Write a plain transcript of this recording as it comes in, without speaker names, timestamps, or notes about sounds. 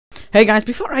Hey guys,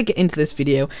 before I get into this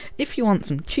video, if you want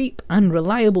some cheap and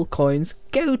reliable coins,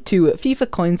 go to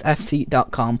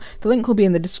fifacoinsfc.com. The link will be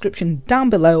in the description down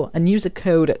below and use the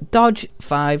code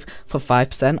DODGE5 for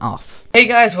 5% off. Hey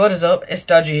guys, what is up? It's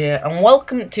Dodgy here and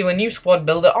welcome to a new squad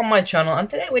builder on my channel, and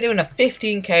today we're doing a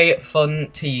 15k fun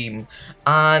team.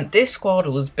 And this squad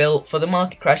was built for the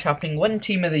market crash happening when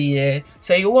Team of the Year,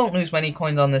 so you won't lose many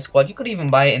coins on this squad. You could even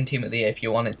buy it in Team of the Year if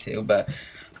you wanted to, but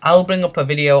I'll bring up a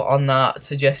video on that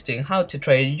suggesting how to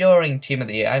trade during Team of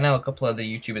the Year. I know a couple of the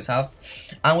YouTubers have.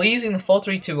 And we're using the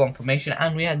 4-3-2-1 formation,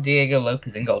 and we had Diego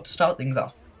Lopez in goal to start things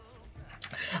off.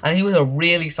 And he was a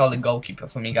really solid goalkeeper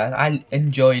for me, guys. I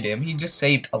enjoyed him. He just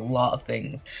saved a lot of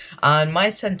things. And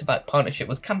my centre-back partnership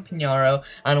was Campagnaro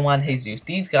and Juan Jesus.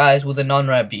 These guys were the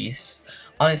non-rare beasts.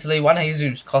 Honestly, Juan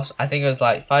Jesus cost, I think it was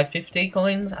like 550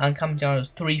 coins, and Campagnaro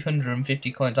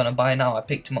 350 coins on a buy now I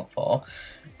picked him up for.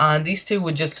 And these two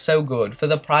were just so good. For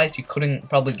the price, you couldn't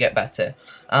probably get better.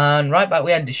 And right back,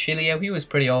 we had DeCilio. He was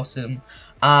pretty awesome.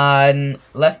 And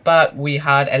left back, we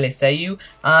had Eliseu.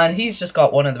 And he's just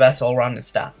got one of the best all-rounded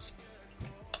stats.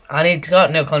 And he's got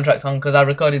no contracts on because I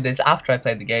recorded this after I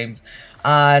played the games.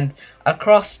 And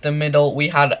across the middle, we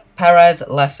had Perez,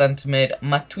 left centre mid,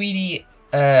 Matuidi,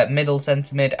 middle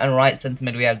centre mid, and right centre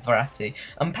mid we had Verratti.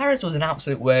 And Perez was an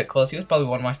absolute workhorse. He was probably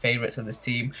one of my favourites of this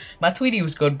team. Matuidi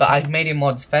was good, but I made him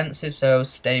more defensive, so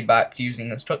stay back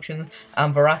using instructions.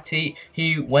 And Verratti,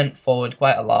 he went forward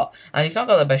quite a lot, and he's not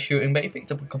got the best shooting, but he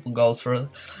picked up a couple goals for us.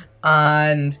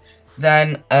 And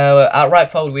then at right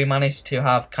forward we managed to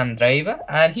have Candreva,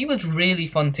 and he was really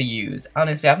fun to use.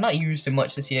 Honestly, I've not used him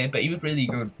much this year, but he was really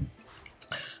good.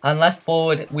 And left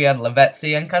forward, we had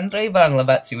Lavezzi, and Candreva and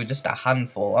Lavezzi were just a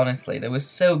handful, honestly. They were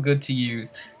so good to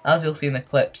use, as you'll see in the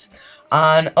clips.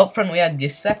 And up front, we had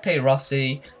Giuseppe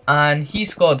Rossi, and he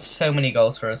scored so many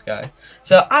goals for us, guys.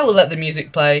 So I will let the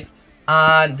music play,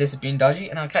 and this has been Dodgy,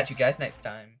 and I'll catch you guys next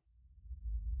time.